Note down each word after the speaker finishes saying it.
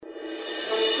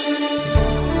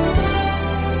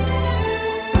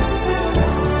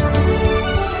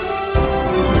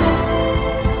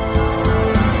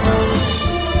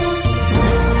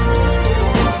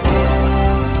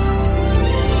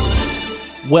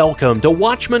Welcome to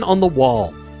Watchman on the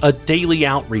Wall, a daily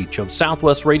outreach of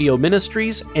Southwest Radio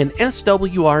Ministries and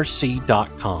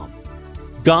SWRC.com.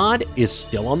 God is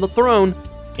still on the throne,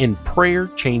 and prayer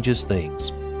changes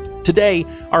things. Today,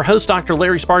 our host, Dr.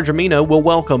 Larry Spargimino, will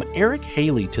welcome Eric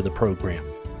Haley to the program.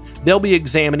 They'll be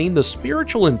examining the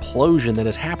spiritual implosion that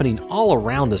is happening all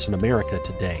around us in America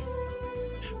today.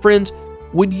 Friends,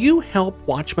 would you help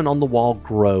Watchman on the Wall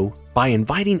grow by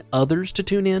inviting others to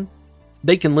tune in?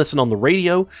 They can listen on the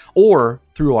radio or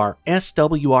through our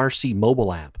SWRC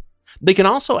mobile app. They can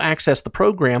also access the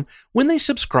program when they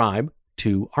subscribe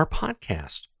to our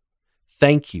podcast.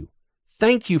 Thank you.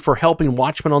 Thank you for helping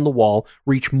Watchman on the Wall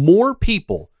reach more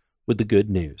people with the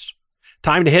good news.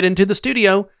 Time to head into the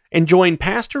studio and join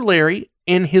Pastor Larry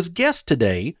and his guest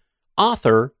today,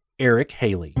 author Eric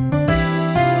Haley.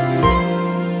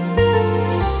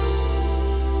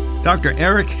 Dr.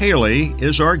 Eric Haley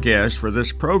is our guest for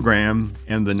this program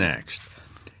and the next.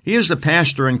 He is a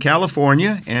pastor in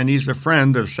California, and he's a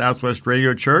friend of Southwest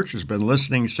Radio Church, has been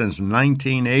listening since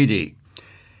 1980.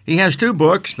 He has two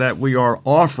books that we are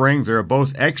offering. They're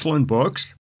both excellent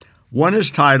books. One is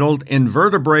titled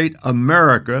Invertebrate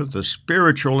America, The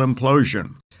Spiritual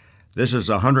Implosion. This is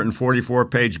a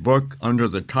 144-page book under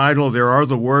the title, There Are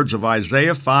the Words of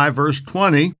Isaiah 5, verse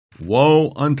 20,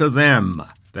 Woe unto them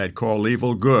that call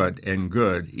evil good and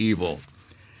good evil.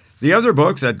 The other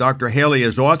book that Dr. Haley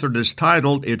has authored is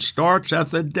titled, It Starts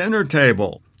at the Dinner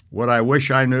Table, What I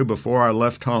Wish I Knew Before I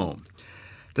Left Home.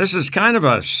 This is kind of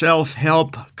a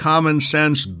self-help,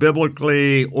 common-sense,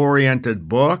 biblically oriented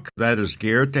book that is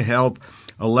geared to help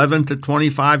 11 to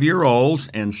 25-year-olds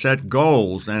and set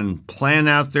goals and plan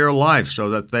out their life so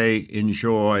that they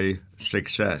enjoy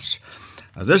success.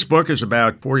 This book is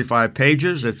about 45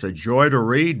 pages. It's a joy to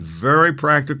read, very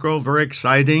practical, very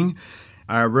exciting.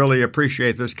 I really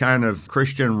appreciate this kind of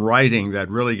Christian writing that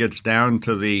really gets down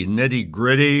to the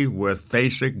nitty-gritty with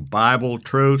basic Bible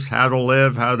truths, how to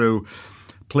live, how to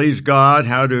please God,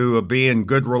 how to be in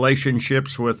good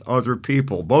relationships with other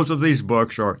people. Both of these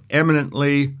books are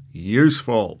eminently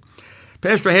useful.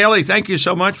 Pastor Haley, thank you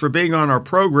so much for being on our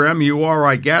program. You are,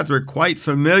 I gather, quite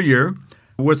familiar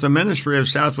with the ministry of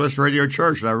Southwest Radio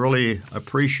Church, and I really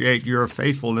appreciate your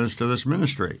faithfulness to this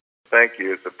ministry. Thank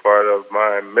you. It's a part of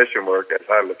my mission work as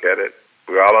I look at it.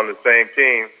 We're all on the same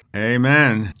team.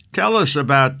 Amen. Tell us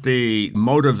about the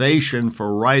motivation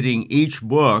for writing each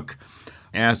book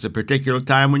at the particular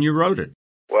time when you wrote it.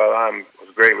 Well, I was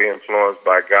greatly influenced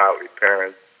by godly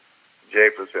parents.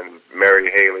 Japheth and Mary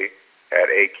Haley had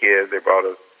 8 kids. They brought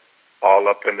us all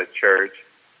up in the church.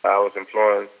 I was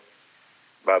influenced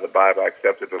by the Bible. I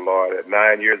accepted the Lord at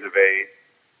 9 years of age.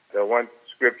 The one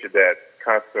scripture that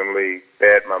constantly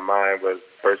fed my mind was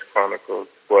 1 Chronicles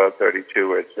 12:32,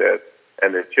 where it says,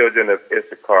 And the children of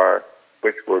Issachar,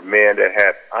 which were men that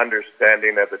had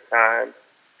understanding of the time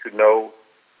to know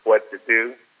what to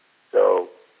do. So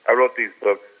I wrote these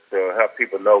books to help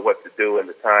people know what to do in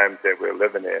the times that we're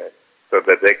living in so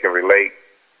that they can relate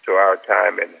to our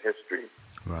time in history.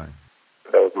 Right.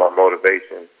 That was my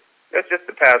motivation. It's just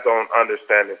to pass on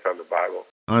understanding from the Bible.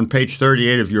 On page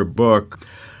 38 of your book,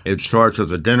 it starts at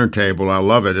the dinner table. I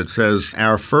love it. It says,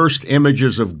 Our first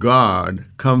images of God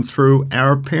come through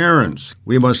our parents.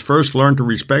 We must first learn to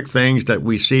respect things that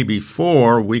we see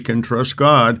before we can trust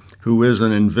God, who is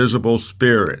an invisible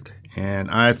spirit.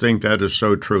 And I think that is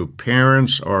so true.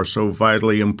 Parents are so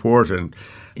vitally important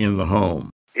in the home.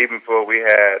 Even before we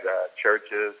had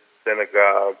churches,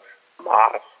 synagogues,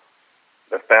 mosques,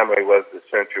 the family was the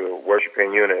central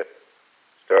worshiping unit,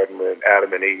 starting with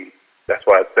Adam and Eve. That's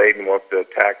why Satan wants to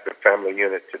attack the family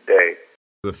unit today.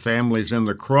 The family's in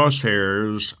the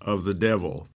crosshairs of the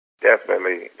devil.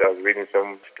 Definitely. I was reading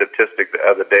some statistic the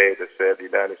other day that said the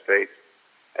United States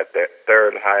has the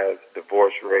 3rd highest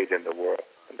divorce rate in the world.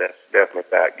 And that's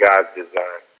definitely God's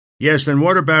design. Yes, and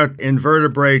what about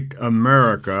Invertebrate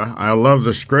America? I love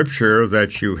the scripture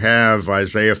that you have,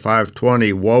 Isaiah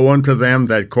 5:20, Woe unto them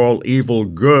that call evil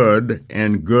good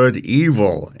and good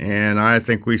evil. And I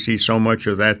think we see so much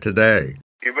of that today.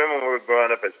 You remember when we were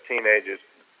growing up as teenagers,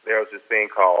 there was this thing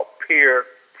called peer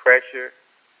pressure?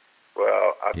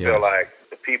 Well, I feel like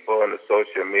the people in the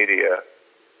social media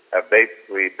have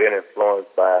basically been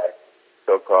influenced by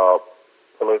so-called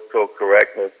political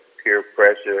correctness, peer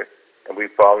pressure, and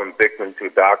we've fallen victim to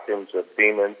doctrines of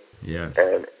demons. Yes.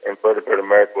 And Invertebrate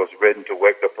America was written to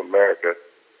wake up America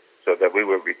so that we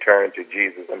would return to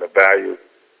Jesus and the values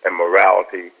and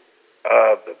morality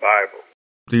of the Bible.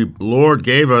 The Lord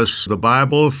gave us the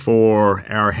Bible for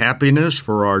our happiness,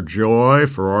 for our joy,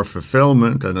 for our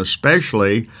fulfillment, and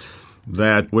especially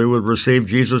that we would receive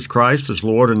Jesus Christ as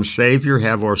Lord and Savior,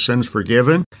 have our sins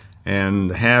forgiven,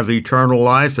 and have eternal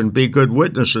life and be good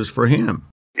witnesses for Him.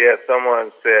 Yeah,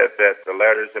 someone said that the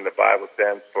letters in the Bible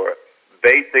stands for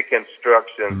basic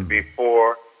instructions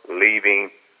before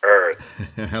leaving Earth.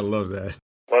 I love that.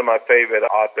 One of my favorite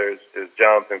authors is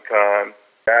Jonathan Cahn.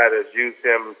 God has used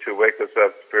him to wake us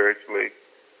up spiritually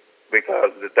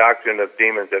because the doctrine of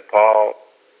demons that Paul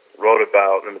wrote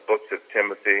about in the books of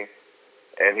Timothy,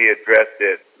 and he addressed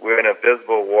it. We're in a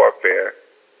visible warfare.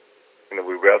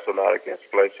 We wrestle not against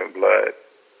flesh and blood.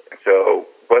 And so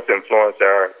what's influenced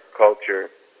our culture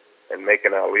and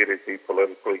making our leaders be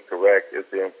politically correct is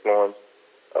the influence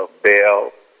of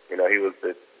Baal. He was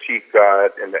the chief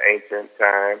god in the ancient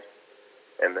times,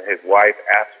 and his wife,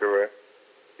 Ashtoreth,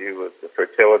 she was the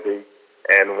fertility.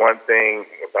 And one thing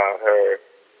about her,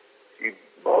 she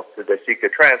boasted that she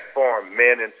could transform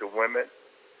men into women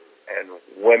and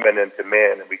women into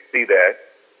men, and we see that.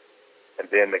 And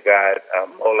then the god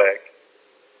Molech,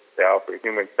 they offer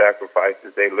human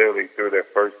sacrifices. They literally threw their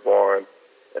firstborn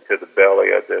into the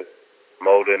belly of this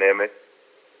molten image.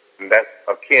 And that's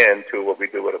akin to what we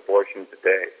do with abortion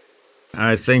today.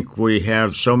 I think we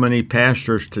have so many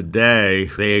pastors today,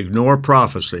 they ignore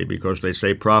prophecy because they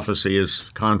say prophecy is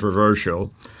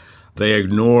controversial. They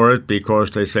ignore it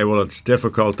because they say, well, it's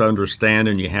difficult to understand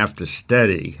and you have to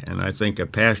study. And I think a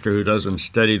pastor who doesn't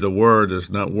study the Word is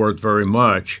not worth very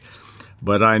much.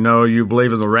 But I know you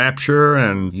believe in the rapture,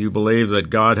 and you believe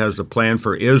that God has a plan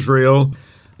for Israel.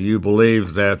 You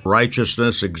believe that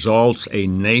righteousness exalts a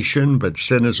nation, but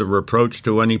sin is a reproach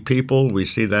to any people. We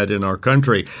see that in our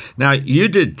country. Now, you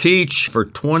did teach for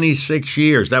 26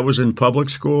 years. That was in public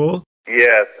school?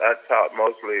 Yes, I taught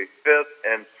mostly 5th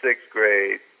and 6th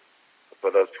grade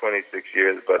for those 26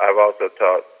 years, but I've also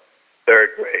taught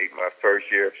 3rd grade, my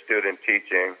first year of student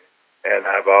teaching, and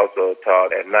I've also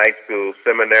taught at night school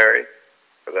seminary,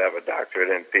 because I have a doctorate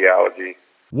in theology.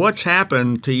 What's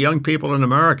happened to young people in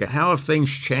America? How have things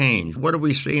changed? What do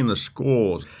we see in the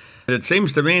schools? It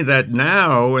seems to me that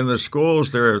now in the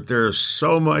schools there's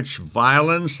so much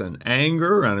violence and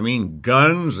anger, and I mean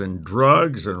guns and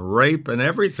drugs and rape and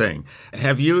everything.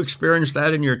 Have you experienced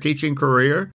that in your teaching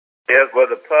career? Yes, well,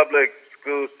 the public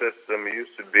school system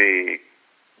used to be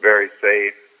very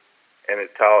safe, and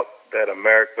it taught that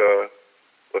America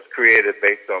was created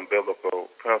based on biblical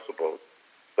principles.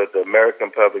 But the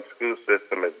American public school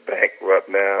system is bankrupt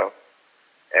now,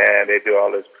 and they do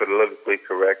all this politically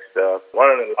correct stuff.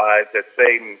 One of the lies that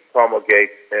Satan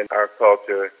promulgates in our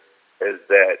culture is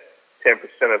that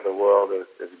 10% of the world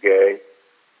is gay.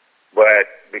 But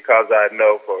because I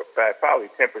know for a fact, probably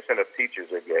 10% of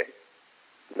teachers are gay,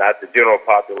 not the general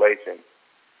population.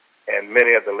 And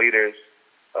many of the leaders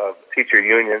of teacher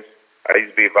unions, I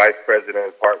used to be vice president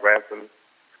of Park Ransom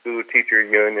School Teacher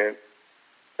Union,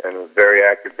 and was very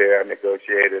active there. I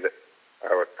negotiated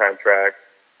our contract.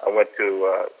 I went to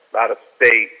a lot of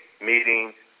state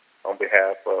meetings on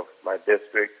behalf of my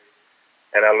district,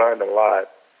 and I learned a lot.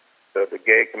 So the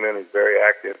gay community is very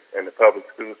active in the public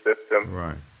school system.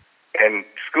 Right. And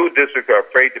school districts are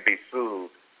afraid to be sued.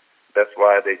 That's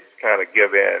why they just kind of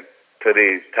give in to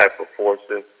these type of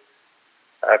forces.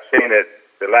 I've seen it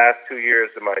the last 2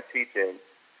 years of my teaching,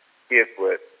 kids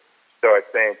would start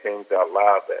saying things out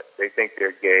loud that they think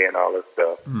they're gay and all this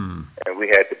stuff. And we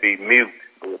had to be mute.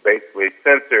 We were basically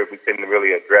censored. We couldn't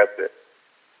really address it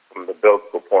from the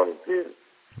biblical point of view.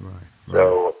 Right.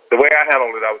 So the way I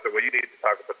handled it, I would say, well, you need to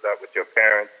talk about that with your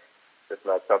parents. It's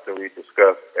not something we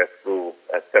discuss at school.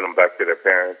 I send them back to their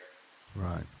parents.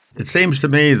 Right. It seems to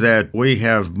me that we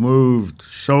have moved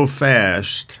so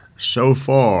fast, so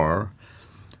far.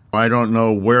 I don't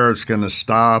know where it's going to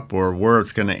stop or where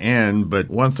it's going to end, but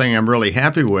one thing I'm really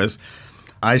happy with,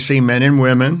 I see men and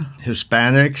women,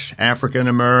 Hispanics, African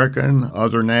American,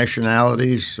 other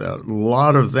nationalities, a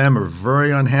lot of them are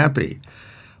very unhappy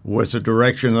with the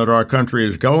direction that our country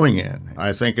is going in.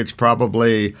 I think it's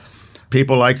probably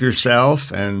people like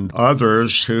yourself and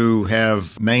others who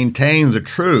have maintained the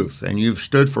truth, and you've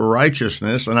stood for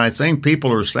righteousness, and I think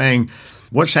people are saying,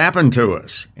 what's happened to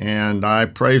us? And I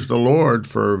praise the Lord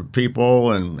for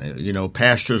people and,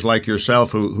 pastors like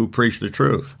yourself who preach the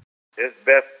truth. It's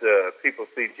best people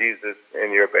see Jesus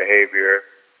in your behavior,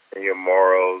 in your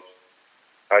morals,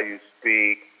 how you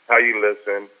speak, how you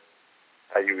listen,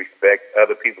 how you respect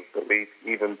other people's beliefs.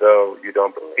 Even though you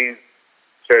don't believe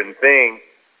certain things,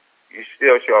 you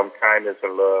still show them kindness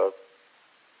and love,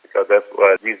 because that's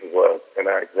what Jesus was in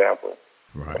our example.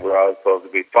 Right. And we're all supposed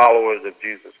to be followers of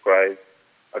Jesus Christ.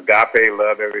 Agape,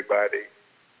 love everybody,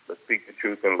 but speak the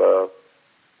truth in love.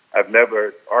 I've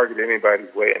never argued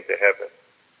anybody's way into heaven.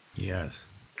 Yes.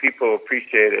 People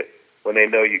appreciate it when they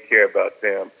know you care about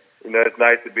them. It's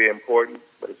nice to be important,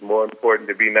 but it's more important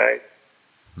to be nice.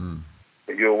 Mm.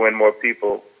 You'll win more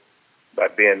people by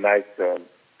being nice to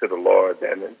the Lord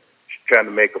than trying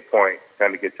to make a point,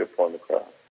 trying to get your point across.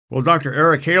 Well, Dr.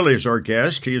 Eric Haley is our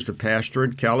guest. He is the pastor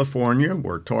in California.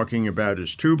 We're talking about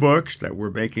his 2 books that we're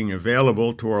making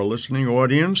available to our listening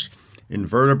audience,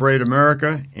 Invertebrate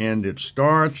America, and It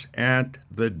Starts at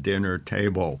the Dinner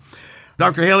Table.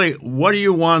 Dr. Haley, what do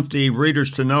you want the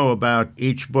readers to know about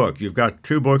each book? You've got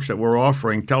 2 books that we're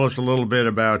offering. Tell us a little bit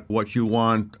about what you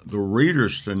want the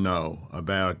readers to know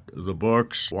about the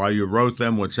books, why you wrote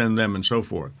them, what's in them, and so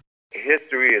forth.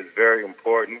 History is very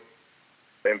important.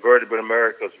 Invertebrate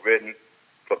America is written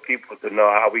for people to know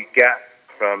how we got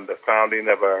from the founding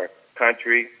of our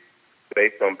country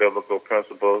based on biblical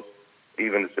principles.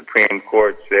 Even the Supreme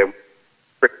Court said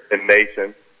Christian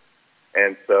nation.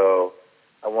 And so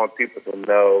I want people to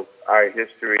know our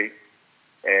history,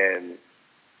 and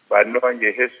by knowing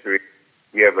your history,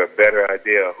 you have a better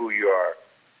idea of who you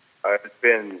are. It's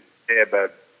been said by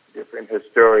different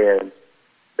historians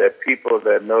that people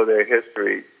that know their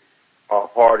history are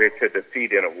harder to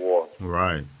defeat in a war.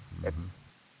 Right. Mm-hmm.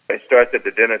 It Starts at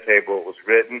the Dinner Table. It was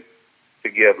written to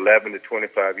give 11 to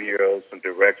 25-year-olds some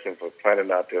direction for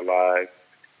planning out their lives,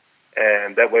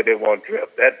 and that way they won't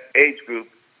drift. That age group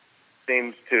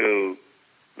seems to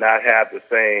not have the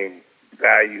same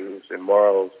values and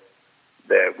morals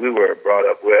that we were brought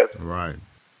up with. Right.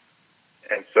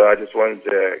 And so I just wanted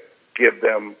to give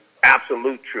them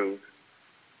absolute truth,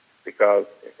 because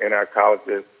in our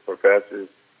colleges, professors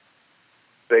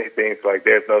say things like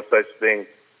there's no such thing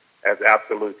as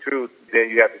absolute truth. Then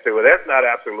you have to say, well, that's not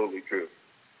absolutely true.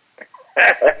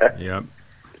 Yep.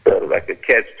 So like a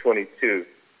catch-22.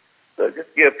 So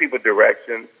just give people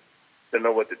direction to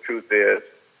know what the truth is,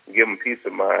 give them peace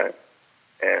of mind,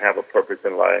 and have a purpose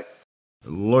in life.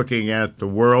 Looking at the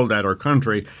world, at our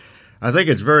country, I think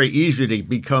it's very easy to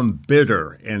become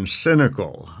bitter and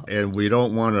cynical, and we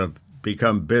don't want to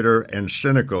become bitter and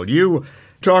cynical. You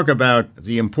talk about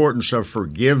the importance of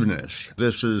forgiveness.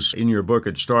 This is in your book,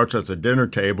 It Starts at the Dinner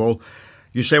Table.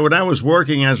 You say, when I was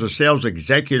working as a sales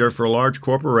executive for a large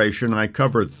corporation, I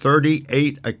covered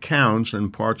 38 accounts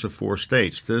in parts of 4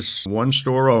 states. This one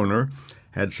store owner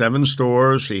had 7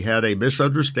 stores. He had a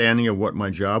misunderstanding of what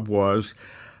my job was.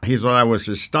 He thought I was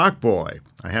his stock boy.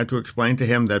 I had to explain to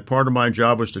him that part of my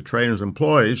job was to train his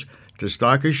employees to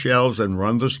stock his shelves and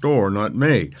run the store, not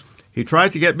me. He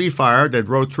tried to get me fired and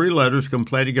wrote 3 letters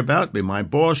complaining about me. My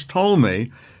boss told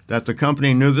me that the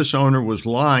company knew this owner was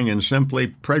lying and simply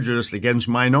prejudiced against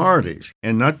minorities,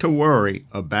 and not to worry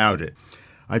about it.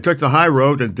 I took the high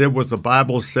road and did what the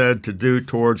Bible said to do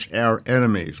towards our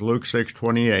enemies. Luke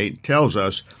 6:28 tells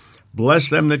us, bless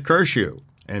them that curse you,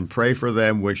 and pray for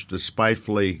them which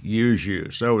despitefully use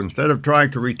you. So instead of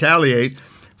trying to retaliate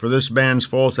for this man's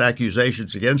false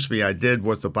accusations against me, I did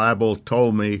what the Bible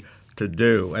told me to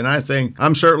do. And I think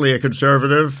I'm certainly a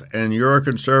conservative, and you're a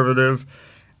conservative.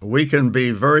 We can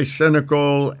be very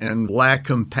cynical and lack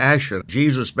compassion.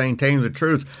 Jesus maintained the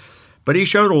truth, but he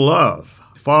showed a love.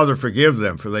 Father, forgive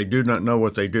them, for they do not know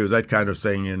what they do. That kind of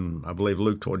thing in, I believe,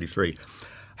 Luke 23.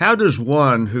 How does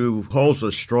one who holds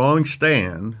a strong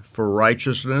stand for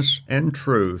righteousness and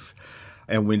truth,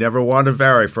 and we never want to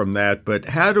vary from that, but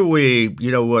how do we,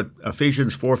 what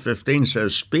Ephesians 4:15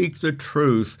 says, speak the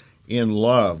truth in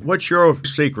love? What's your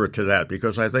secret to that?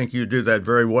 Because I think you do that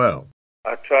very well.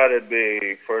 I try to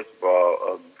be, first of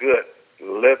all, a good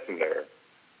listener.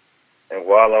 And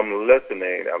while I'm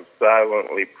listening, I'm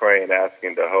silently praying,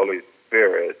 asking the Holy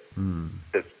Spirit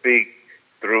to speak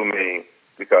through me,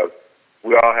 because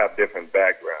we all have different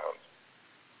backgrounds.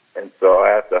 And so I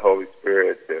ask the Holy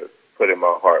Spirit to put in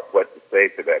my heart what to say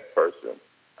to that person.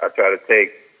 I try to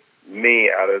take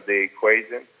me out of the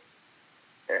equation.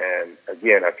 And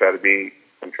again, I try to be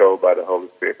controlled by the Holy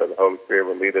Spirit, because the Holy Spirit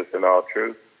will lead us in all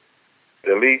truth.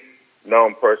 The least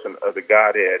known person of the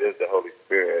Godhead is the Holy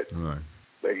Spirit. Right.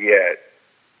 But yet,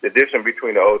 the difference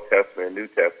between the Old Testament and New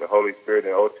Testament, Holy Spirit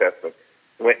in the Old Testament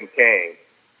went and came.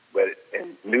 But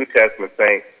in New Testament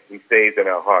saints, he stays in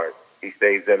our hearts. He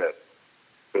stays in us.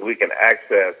 So we can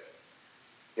access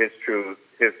his truth,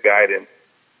 his guidance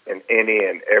in any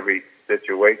and every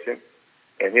situation.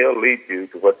 And he'll lead you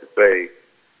to what to say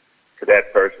to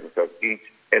that person, because each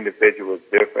individual is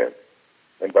different.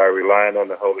 And by relying on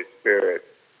the Holy Spirit,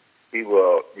 he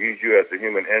will use you as a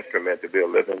human instrument to be a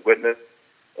living witness,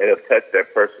 and it'll touch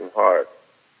that person's heart.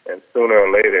 And sooner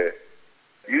or later,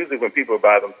 usually when people are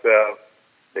by themselves,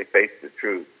 they face the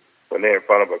truth. When they're in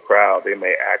front of a crowd, they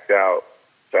may act out,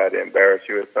 try to embarrass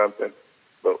you or something.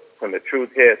 But when the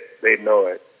truth hits, they know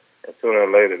it. And sooner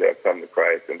or later, they'll come to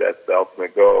Christ. And that's the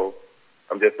ultimate goal.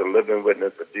 I'm just a living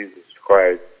witness of Jesus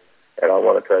Christ, and I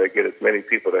want to try to get as many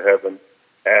people to heaven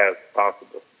as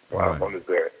possible while Right. I'm on this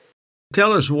earth.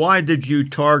 Tell us, why did you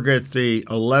target the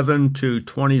 11 to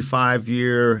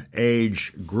 25-year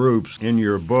age groups in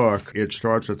your book? It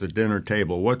starts at the dinner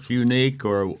table. What's unique,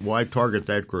 or why target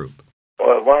that group?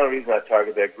 Well, one of the reasons I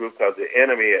target that group because the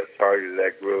enemy has targeted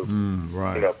that group.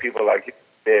 Right. You know, people like,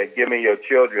 give me your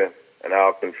children and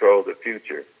I'll control the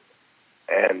future.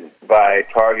 And by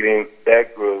targeting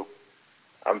that group,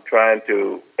 I'm trying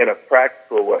to, in a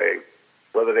practical way,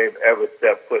 whether they've ever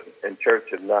stepped foot in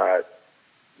church or not,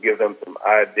 give them some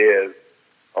ideas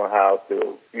on how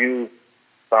to use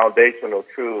foundational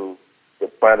truths to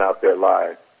plan out their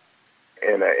lives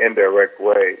in an indirect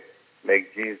way,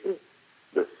 make Jesus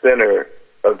the center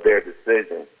of their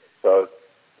decisions. So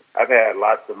I've had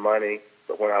lots of money,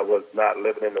 but when I was not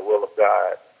living in the will of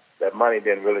God, that money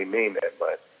didn't really mean that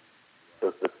much.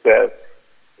 So success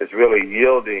is really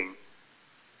yielding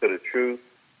to the truth.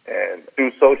 And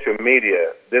through social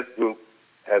media, this group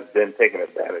has been taken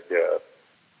advantage of.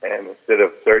 And instead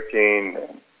of searching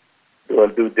and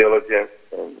doing due diligence,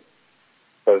 and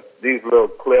because these little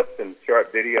clips and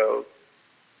short videos,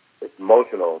 it's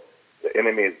emotional. The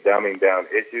enemy is dumbing down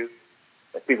issues,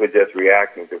 and people are just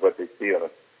reacting to what they see on a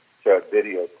short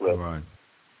video clip. Right.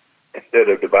 Instead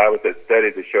of, the Bible says,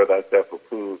 study to show thyself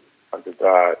approved unto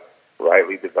God,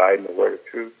 rightly dividing the word of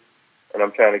truth. And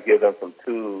I'm trying to give them some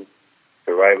tools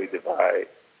to rightly divide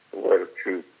the word of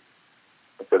truth,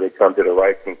 so they come to the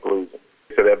right conclusion,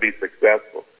 so they'll be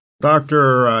successful.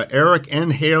 Dr. Eric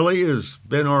N. Haley has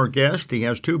been our guest. He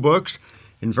has 2 books,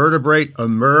 Invertebrate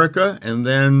America, and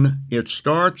then It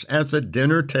Starts at the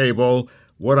Dinner Table,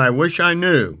 What I Wish I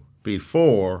Knew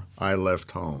Before I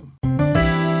Left Home.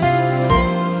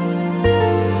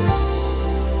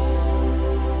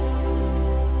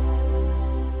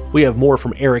 We have more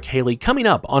from Eric Haley coming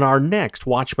up on our next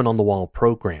Watchman on the Wall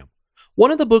program. One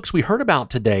of the books we heard about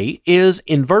today is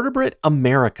Invertebrate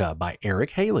America by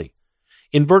Eric Haley.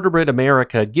 Invertebrate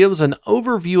America gives an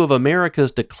overview of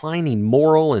America's declining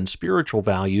moral and spiritual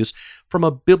values from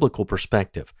a biblical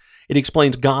perspective. It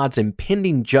explains God's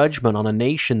impending judgment on a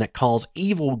nation that calls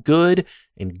evil good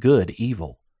and good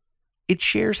evil. It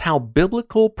shares how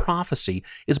biblical prophecy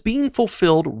is being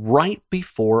fulfilled right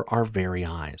before our very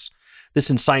eyes. This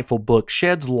insightful book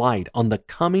sheds light on the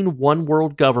coming one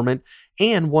world government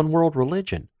and one world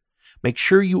religion. Make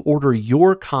sure you order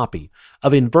your copy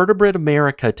of Invertebrate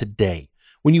America today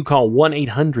when you call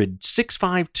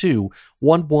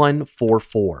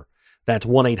 1-800-652-1144. That's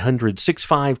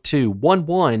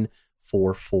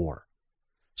 1-800-652-1144.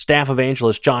 Staff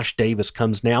Evangelist Josh Davis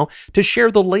comes now to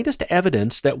share the latest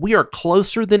evidence that we are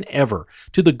closer than ever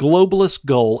to the globalist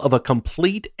goal of a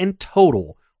complete and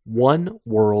total one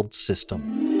world system.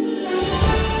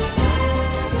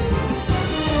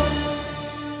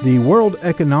 The World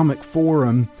Economic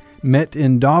Forum met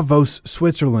in Davos,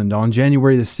 Switzerland on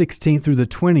January the 16th through the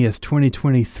 20th,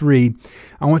 2023.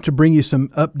 I want to bring you some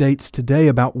updates today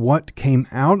about what came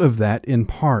out of that in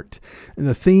part. And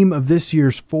the theme of this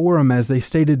year's forum, as they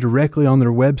stated directly on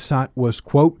their website, was,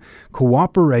 quote,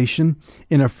 cooperation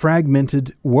in a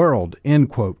fragmented world,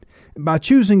 end quote. By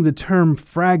choosing the term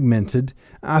fragmented,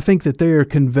 I think that they are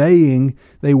conveying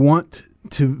they want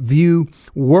to view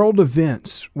world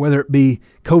events, whether it be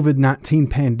COVID-19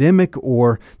 pandemic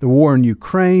or the war in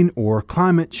Ukraine or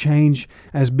climate change,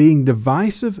 as being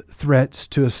divisive threats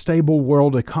to a stable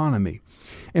world economy.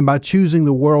 And by choosing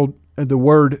the word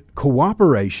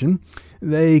cooperation,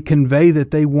 they convey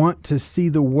that they want to see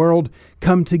the world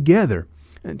come together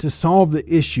and to solve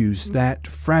the issues that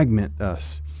fragment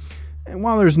us. And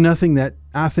while there's nothing that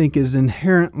I think is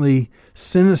inherently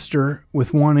sinister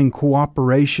with wanting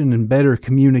cooperation and better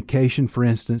communication, for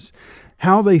instance,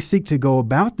 how they seek to go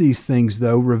about these things,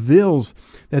 though, reveals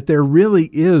that there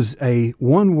really is a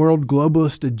one world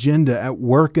globalist agenda at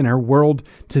work in our world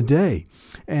today.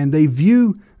 And they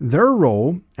view their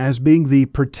role as being the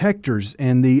protectors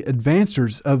and the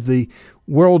advancers of the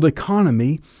world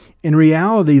economy. In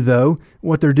reality, though,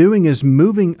 what they're doing is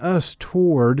moving us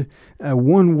toward a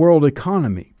one world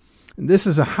economy. This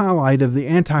is a highlight of the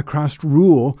Antichrist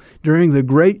rule during the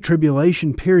Great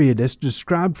Tribulation period as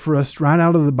described for us right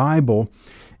out of the Bible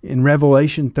in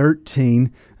Revelation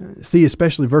 13. See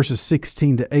especially verses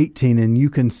 16 to 18, and you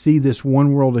can see this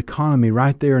one world economy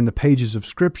right there in the pages of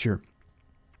Scripture.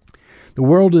 The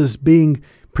world is being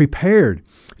prepared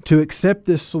to accept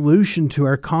this solution to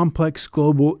our complex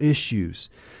global issues.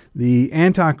 The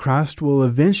Antichrist will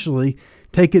eventually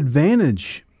take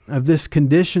advantage of this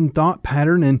conditioned thought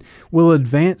pattern and will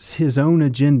advance his own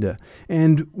agenda.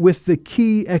 And with the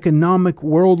key economic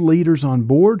world leaders on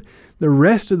board, the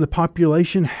rest of the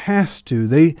population has to.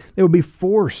 They will be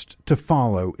forced to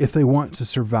follow if they want to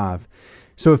survive.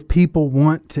 So if people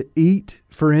want to eat,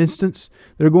 for instance,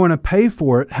 they're going to pay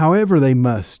for it however they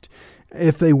must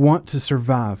if they want to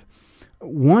survive.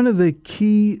 One of the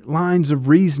key lines of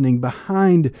reasoning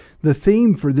behind the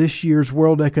theme for this year's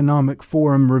World Economic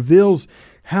Forum reveals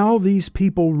how these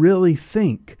people really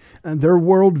think, their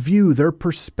worldview, their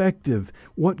perspective,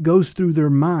 what goes through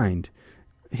their mind.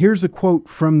 Here's a quote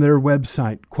from their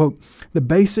website, quote, "The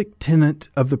basic tenet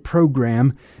of the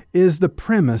program is the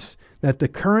premise that the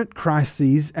current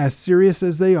crises, as serious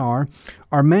as they are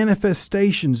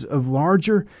manifestations of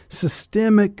larger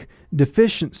systemic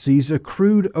deficiencies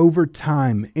accrued over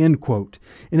time," end quote.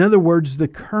 In other words, the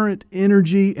current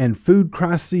energy and food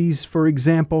crises, for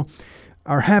example,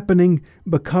 are happening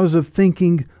because of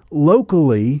thinking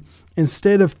locally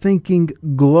instead of thinking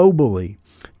globally.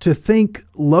 To think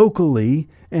locally,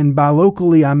 and by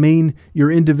locally I mean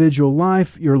your individual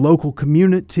life, your local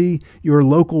community, your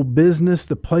local business,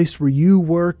 the place where you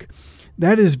work,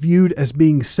 that is viewed as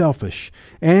being selfish,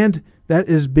 and that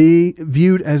is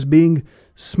viewed as being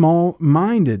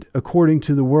small-minded, according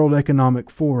to the World Economic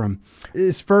Forum. It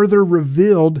is further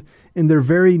revealed in their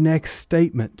very next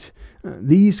statement.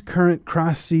 These current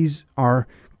crises are,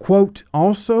 quote,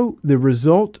 "also the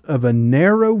result of a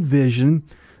narrow vision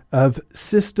of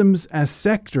systems as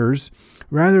sectors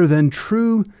rather than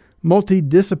true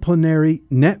multidisciplinary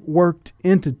networked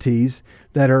entities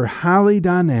that are highly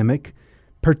dynamic,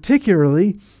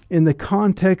 particularly in the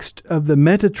context of the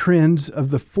meta-trends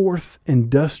of the fourth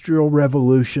industrial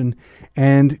revolution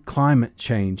and climate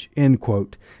change," end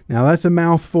quote. Now that's a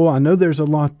mouthful. I know there's a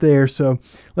lot there, so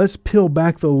let's peel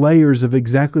back the layers of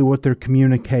exactly what they're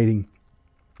communicating.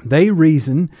 They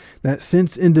reason that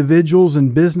since individuals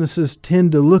and businesses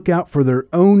tend to look out for their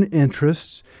own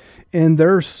interests in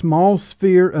their small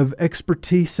sphere of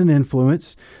expertise and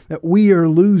influence, that we are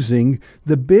losing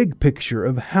the big picture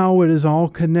of how it is all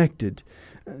connected.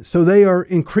 So they are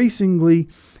increasingly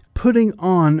putting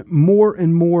on more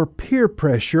and more peer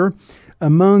pressure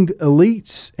among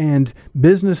elites and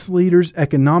business leaders,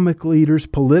 economic leaders,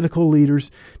 political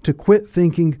leaders, to quit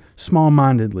thinking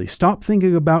small-mindedly. Stop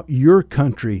thinking about your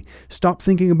country. Stop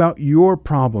thinking about your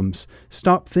problems.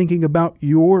 Stop thinking about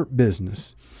your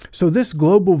business. So this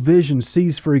global vision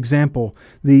sees, for example,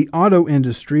 the auto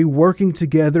industry working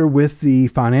together with the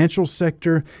financial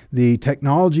sector, the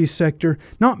technology sector,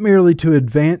 not merely to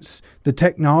advance the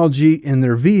technology in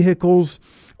their vehicles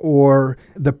or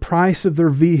the price of their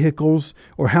vehicles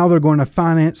or how they're going to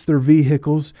finance their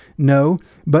vehicles. No,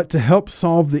 but to help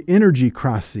solve the energy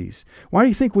crises. Why do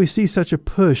you think we see such a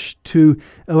push to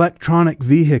electronic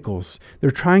vehicles?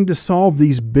 They're trying to solve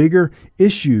these bigger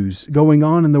issues going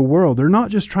on in the world. They're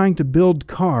not just trying to build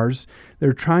cars.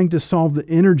 They're trying to solve the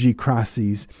energy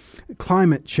crises,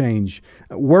 climate change,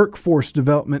 workforce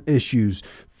development issues,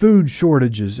 food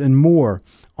shortages, and more.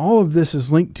 All of this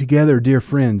is linked together, dear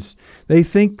friends. They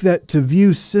think that to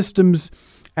view systems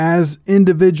as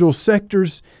individual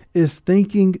sectors is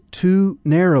thinking too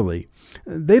narrowly.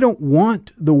 They don't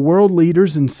want the world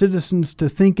leaders and citizens to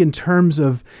think in terms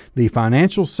of the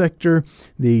financial sector,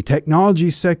 the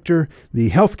technology sector, the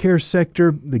healthcare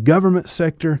sector, the government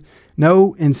sector.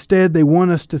 No, instead they want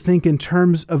us to think in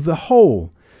terms of the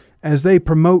whole, as they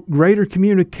promote greater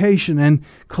communication and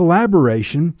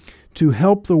collaboration to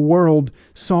help the world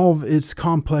solve its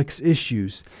complex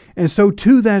issues. And so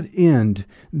to that end,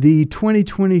 the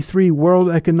 2023 World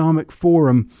Economic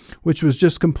Forum, which was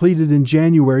just completed in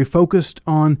January, focused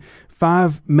on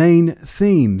 5 main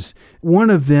themes. One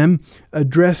of them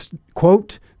addressed,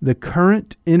 quote, "the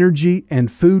current energy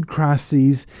and food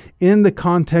crises in the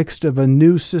context of a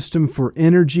new system for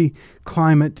energy,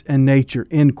 climate, and nature,"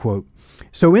 end quote.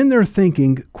 So in their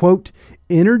thinking, quote,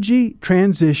 "energy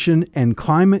transition and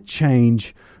climate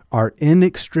change are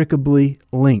inextricably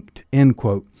linked," end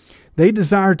quote. They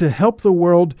desire to help the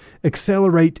world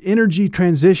accelerate energy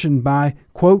transition by,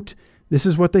 quote, this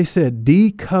is what they said,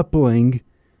 "decoupling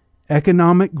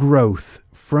economic growth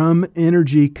from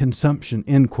energy consumption,"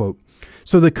 end quote.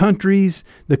 So the countries,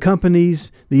 the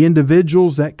companies, the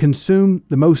individuals that consume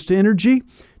the most energy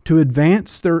to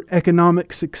advance their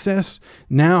economic success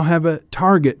now have a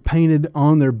target painted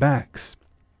on their backs.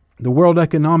 The World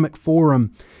Economic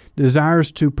Forum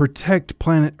desires to protect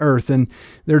planet Earth, and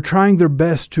they're trying their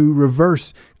best to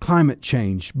reverse climate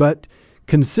change. But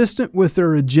consistent with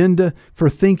their agenda for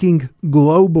thinking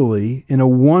globally in a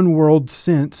one-world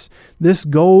sense, this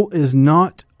goal is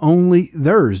not only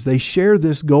theirs. They share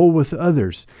this goal with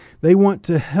others. They want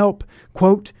to help,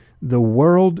 quote, the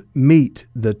world meet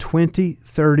the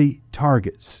 2030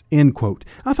 targets, end quote.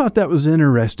 I thought that was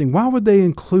interesting. Why would they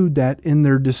include that in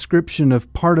their description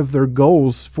of part of their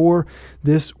goals for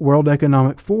this World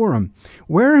Economic Forum?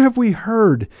 Where have we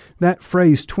heard that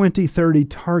phrase 2030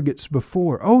 targets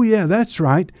before? Oh yeah, that's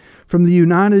right. From the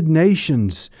United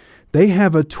Nations. They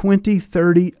have a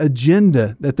 2030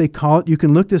 agenda that they call it. You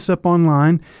can look this up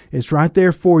online. It's right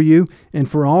there for you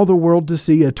and for all the world to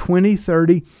see, a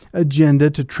 2030 agenda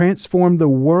to transform the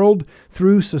world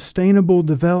through sustainable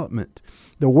development.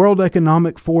 The World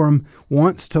Economic Forum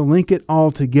wants to link it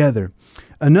all together.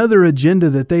 Another agenda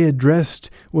that they addressed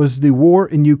was the war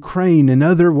in Ukraine and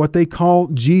other what they call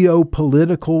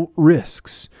geopolitical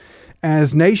risks.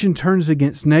 As nation turns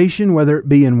against nation, whether it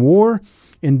be in war,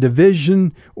 in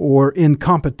division, or in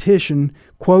competition,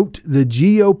 quote, the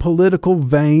geopolitical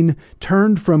vein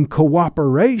turned from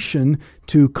cooperation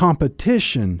to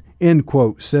competition, end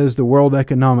quote, says the World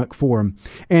Economic Forum.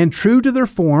 And true to their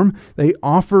form, they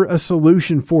offer a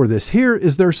solution for this. Here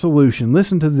is their solution.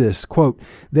 Listen to this, quote,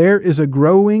 there is a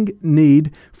growing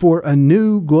need for a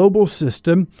new global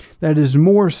system that is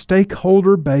more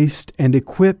stakeholder-based and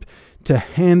equipped to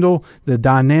handle the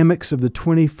dynamics of the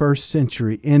 21st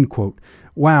century, end quote.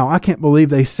 Wow, I can't believe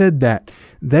they said that.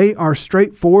 They are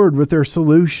straightforward with their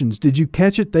solutions. Did you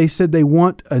catch it? They said they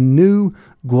want a new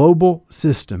global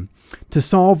system. To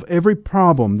solve every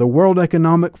problem, the World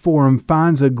Economic Forum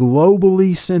finds a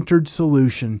globally centered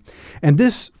solution. And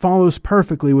this follows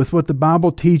perfectly with what the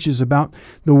Bible teaches about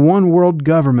the one world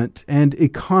government and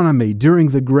economy during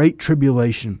the Great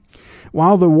Tribulation.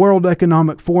 While the World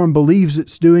Economic Forum believes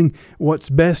it's doing what's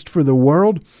best for the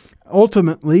world,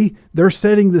 ultimately, they're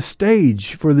setting the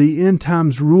stage for the end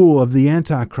times rule of the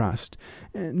Antichrist.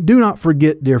 And do not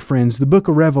forget, dear friends, the book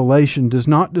of Revelation does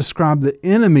not describe the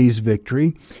enemy's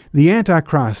victory. The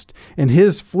Antichrist and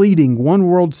his fleeting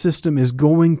one-world system is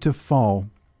going to fall.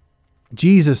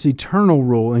 Jesus' eternal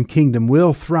rule and kingdom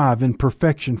will thrive in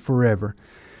perfection forever.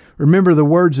 Remember the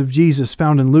words of Jesus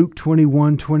found in Luke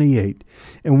 21:28.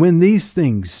 And when these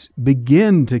things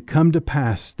begin to come to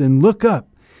pass, then look up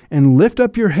and lift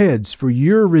up your heads, for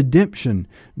your redemption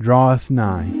draweth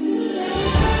nigh.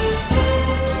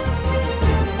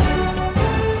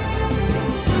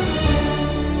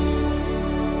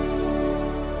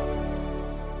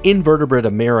 Invertebrate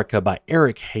America by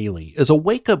Eric Haley is a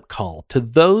wake-up call to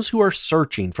those who are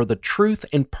searching for the truth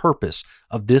and purpose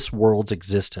of this world's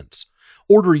existence.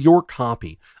 Order your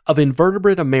copy of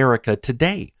Invertebrate America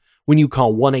today when you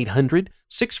call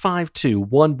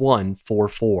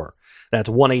 1-800-652-1144. That's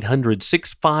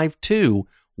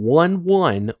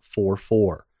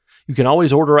 1-800-652-1144. You can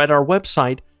always order at our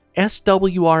website,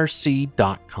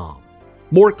 swrc.com.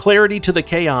 More clarity to the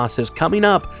chaos is coming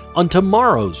up on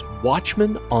tomorrow's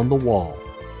Watchman on the Wall.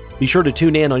 Be sure to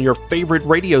tune in on your favorite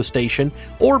radio station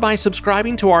or by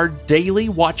subscribing to our daily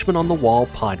Watchman on the Wall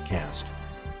podcast.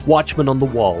 Watchman on the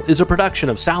Wall is a production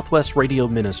of Southwest Radio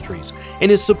Ministries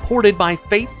and is supported by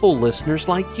faithful listeners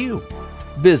like you.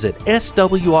 Visit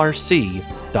swrc.com.